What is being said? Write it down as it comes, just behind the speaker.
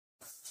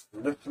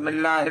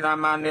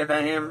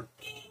Bismillahirrahmanirrahim.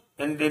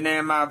 In the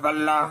name of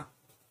Allah,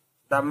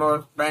 the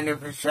most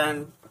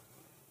beneficent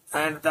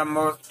and the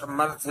most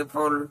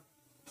merciful.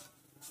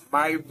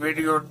 My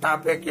video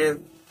topic is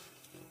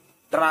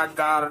drugs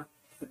are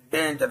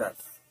dangerous.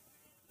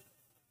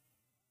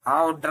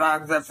 How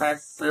drugs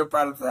affect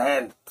people's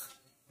health.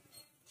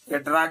 A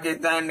drug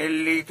is an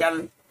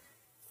illegal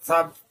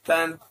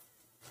substance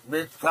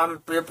which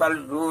some people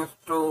use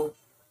to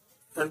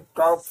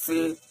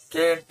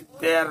intoxicate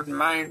their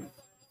mind.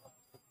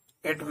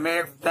 It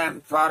makes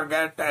them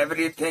forget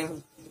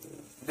everything.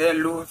 They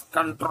lose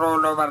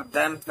control over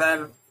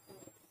themselves.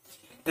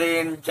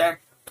 They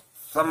inject,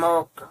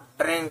 smoke,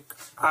 drink,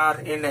 or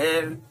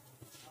inhale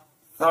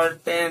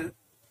certain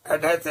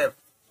adhesives.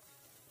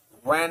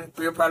 When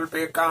people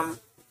become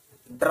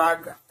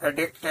drug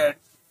addicted,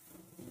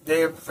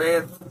 they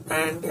face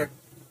and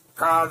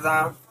cause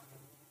a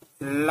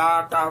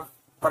lot of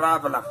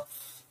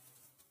problems.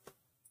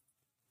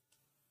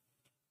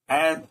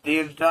 As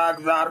these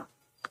drugs are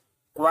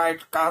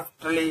quite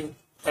costly,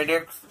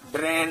 addicts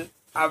drain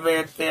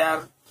away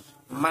their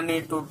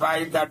money to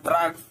buy the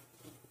drugs.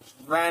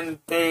 When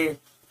they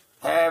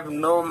have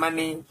no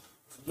money,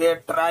 they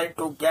try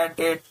to get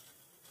it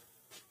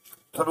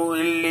through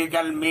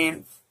illegal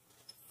means,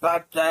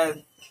 such as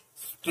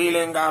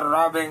stealing or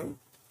robbing.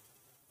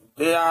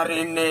 They are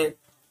in a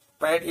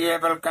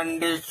pitiable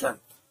condition.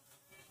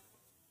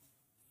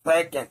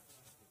 Second,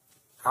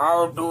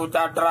 how do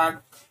the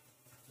drugs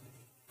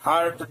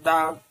hurt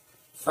the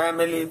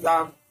families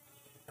of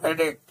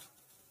addicts?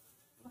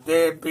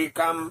 They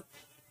become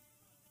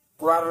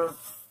quarrelsome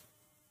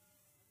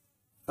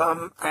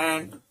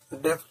and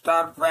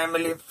disturb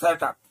family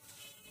setup.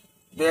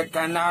 They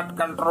cannot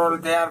control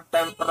their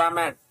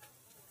temperament.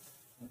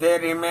 They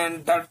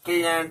remain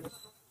dirty and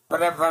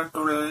prefer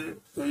to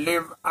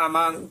live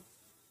among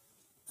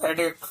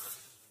addicts.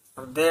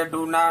 They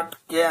do not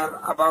care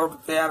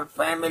about their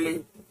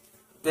family.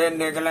 They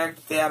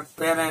neglect their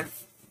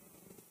parents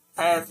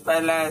as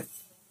well as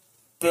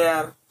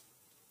their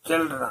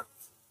children.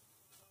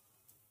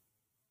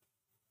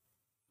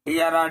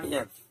 Dear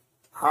audience,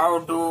 how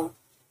do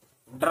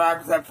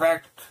drugs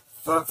affect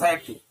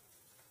society?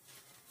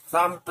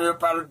 Some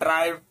people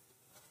drive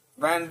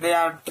when they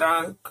are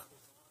drunk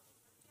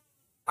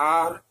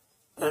or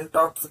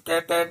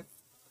intoxicated.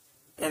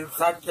 In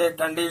such a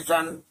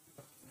condition,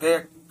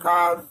 they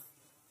cause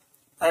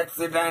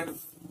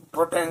accidents,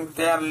 putting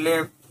their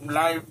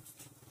life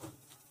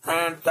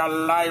and the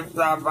lives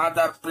of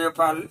other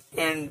people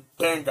in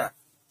danger.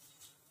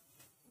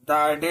 The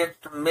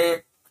addict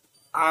make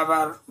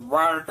our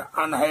world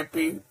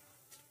unhappy,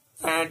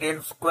 and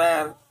in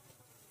square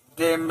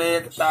they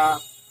make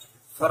the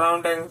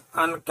surrounding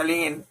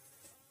unclean.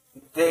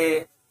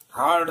 They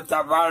hurt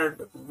the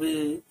world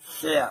we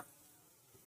share.